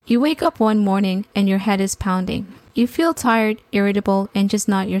You wake up one morning and your head is pounding. You feel tired, irritable, and just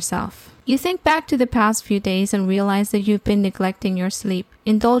not yourself. You think back to the past few days and realize that you've been neglecting your sleep,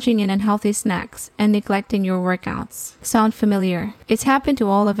 indulging in unhealthy snacks, and neglecting your workouts. Sound familiar? It's happened to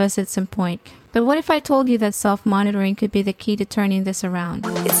all of us at some point. But what if I told you that self-monitoring could be the key to turning this around?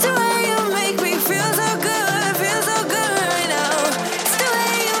 It's the way you make me feel so good, feel so good right now. It's the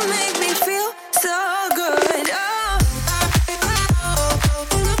way you make me feel so good.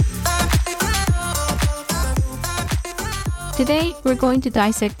 Today, we're going to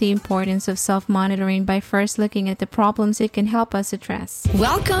dissect the importance of self-monitoring by first looking at the problems it can help us address.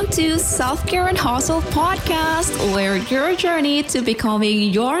 Welcome to Self-Care and Hustle Podcast, where your journey to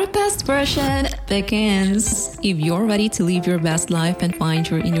becoming your best version begins. If you're ready to live your best life and find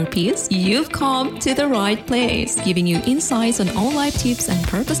your inner peace, you've come to the right place, giving you insights on all life tips and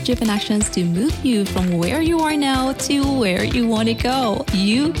purpose-driven actions to move you from where you are now to where you want to go.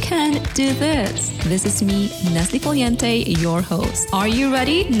 You can do this. This is me, Nestle Caliente, your host. Are you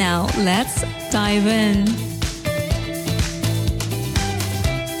ready? Now, let's dive in.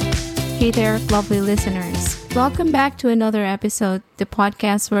 Hey there, lovely listeners. Welcome back to another episode, the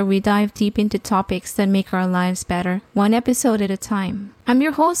podcast where we dive deep into topics that make our lives better, one episode at a time. I'm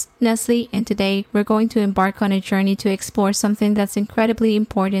your host, Nestle, and today we're going to embark on a journey to explore something that's incredibly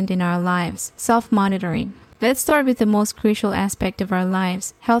important in our lives, self-monitoring. Let's start with the most crucial aspect of our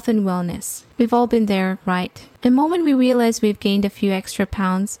lives, health and wellness. We've all been there, right? The moment we realize we've gained a few extra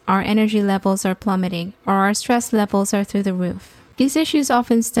pounds, our energy levels are plummeting, or our stress levels are through the roof. These issues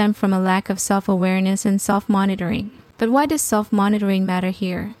often stem from a lack of self-awareness and self-monitoring. But why does self-monitoring matter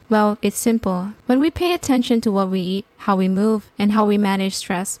here? Well, it's simple. When we pay attention to what we eat, how we move, and how we manage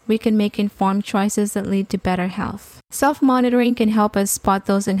stress, we can make informed choices that lead to better health. Self-monitoring can help us spot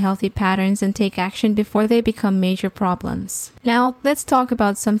those unhealthy patterns and take action before they become major problems. Now, let's talk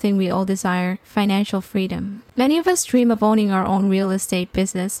about something we all desire, financial freedom. Many of us dream of owning our own real estate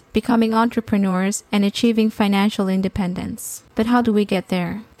business, becoming entrepreneurs, and achieving financial independence. But how do we get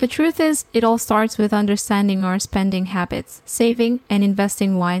there? The truth is, it all starts with understanding our spending habits, saving, and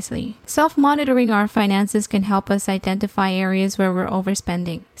investing wisely. Self-monitoring our finances can help us identify areas where we're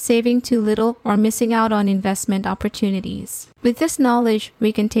overspending, saving too little, or missing out on investment opportunities. With this knowledge,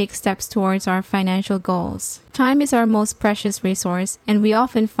 we can take steps towards our financial goals. Time is our most precious resource, and we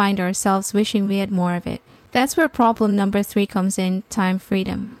often find ourselves wishing we had more of it. That's where problem number 3 comes in, time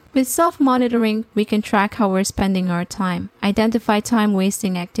freedom. With self-monitoring, we can track how we're spending our time, identify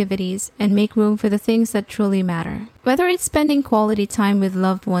time-wasting activities, and make room for the things that truly matter. Whether it's spending quality time with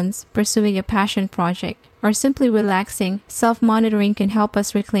loved ones, pursuing a passion project, or simply relaxing, self-monitoring can help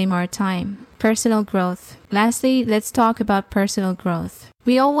us reclaim our time. Personal growth. Lastly, let's talk about personal growth.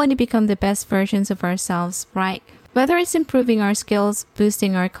 We all want to become the best versions of ourselves, right? Whether it's improving our skills,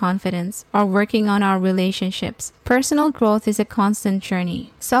 boosting our confidence, or working on our relationships, personal growth is a constant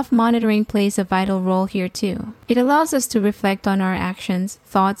journey. Self-monitoring plays a vital role here too. It allows us to reflect on our actions,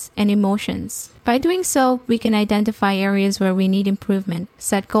 thoughts, and emotions. By doing so, we can identify areas where we need improvement,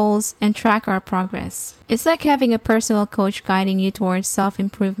 set goals, and track our progress. It's like having a personal coach guiding you towards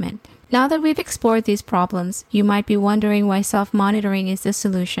self-improvement. Now that we've explored these problems, you might be wondering why self-monitoring is the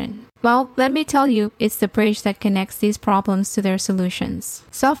solution. Well, let me tell you, it's the bridge that connects these problems to their solutions.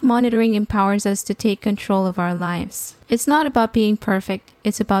 Self-monitoring empowers us to take control of our lives. It's not about being perfect,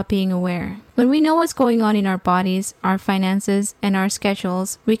 it's about being aware. When we know what's going on in our bodies, our finances, and our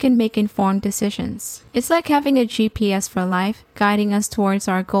schedules, we can make informed decisions. It's like having a GPS for life, guiding us towards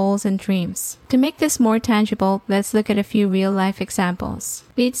our goals and dreams. To make this more tangible, let's look at a few real-life examples.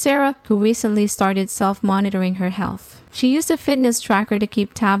 Meet Sarah, who recently started self-monitoring her health. She used a fitness tracker to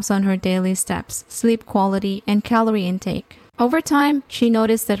keep tabs on her daily steps, sleep quality, and calorie intake. Over time, she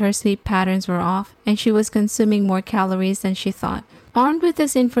noticed that her sleep patterns were off and she was consuming more calories than she thought. Armed with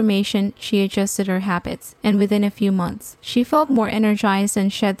this information, she adjusted her habits, and within a few months, she felt more energized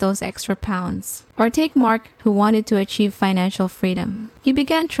and shed those extra pounds. Or take Mark, who wanted to achieve financial freedom. He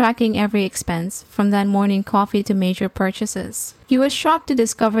began tracking every expense, from that morning coffee to major purchases. He was shocked to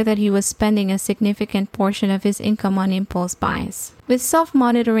discover that he was spending a significant portion of his income on impulse buys. With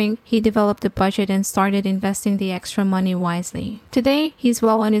self-monitoring, he developed a budget and started investing the extra money wisely. Today, he's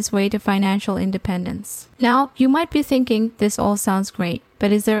well on his way to financial independence. Now, you might be thinking, this all sounds great,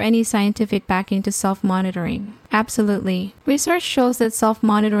 but is there any scientific backing to self-monitoring? Absolutely. Research shows that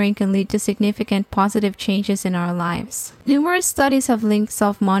self-monitoring can lead to significant positive changes in our lives. Numerous studies have linked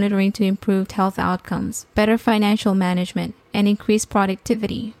self-monitoring to improved health outcomes, better financial management, and increased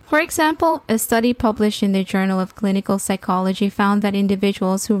productivity. For example, a study published in the Journal of Clinical Psychology found that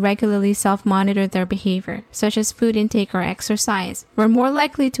individuals who regularly self-monitored their behavior, such as food intake or exercise, were more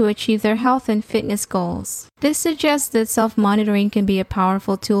likely to achieve their health and fitness goals. This suggests that self-monitoring can be a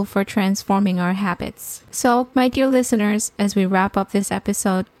powerful tool for transforming our habits. So, my dear listeners, as we wrap up this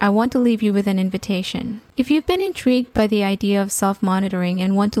episode, I want to leave you with an invitation. If you've been intrigued by the idea of self-monitoring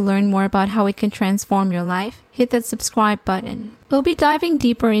and want to learn more about how it can transform your life, hit that subscribe button. We'll be diving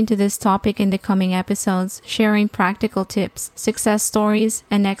deeper into this topic in the coming episodes, sharing practical tips, success stories,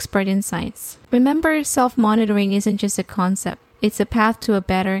 and expert insights. Remember, self-monitoring isn't just a concept. It's a path to a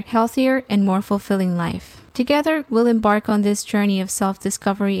better, healthier, and more fulfilling life. Together, we'll embark on this journey of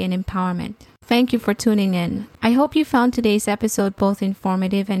self-discovery and empowerment. Thank you for tuning in. I hope you found today's episode both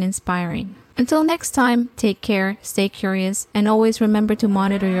informative and inspiring. Until next time, take care, stay curious, and always remember to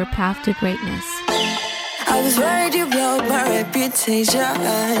monitor your path to greatness. I was worried you broke my reputation,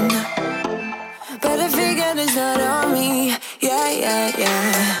 but I figured it's not on me.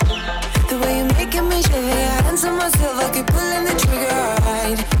 Yeah. The way you're making me shiver, your hands on myself, I keep pulling the trigger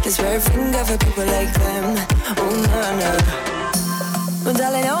right. This very finger for people like them. Oh no. Well,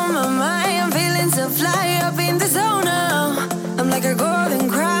 darling, on my mind, I'm feeling so fly up in the zone now. I'm like a golden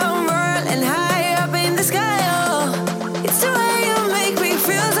crown, whirling high up in the sky. Oh, it's the way you make me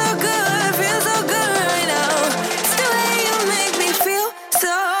feel so good, feel so good right now. It's the way you make me feel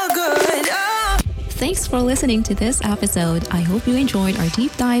so good. Oh. Thanks for listening to this episode. I hope you enjoyed our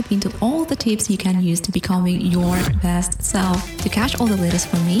deep dive into all the tips you can use to becoming your best self. To catch all the latest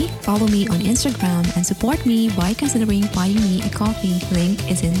from me, follow me on Instagram and support me by considering buying me a coffee.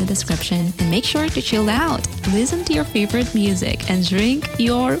 Link is in the description. And make sure to chill out, listen to your favorite music, and drink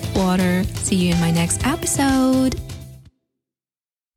your water. See you in my next episode.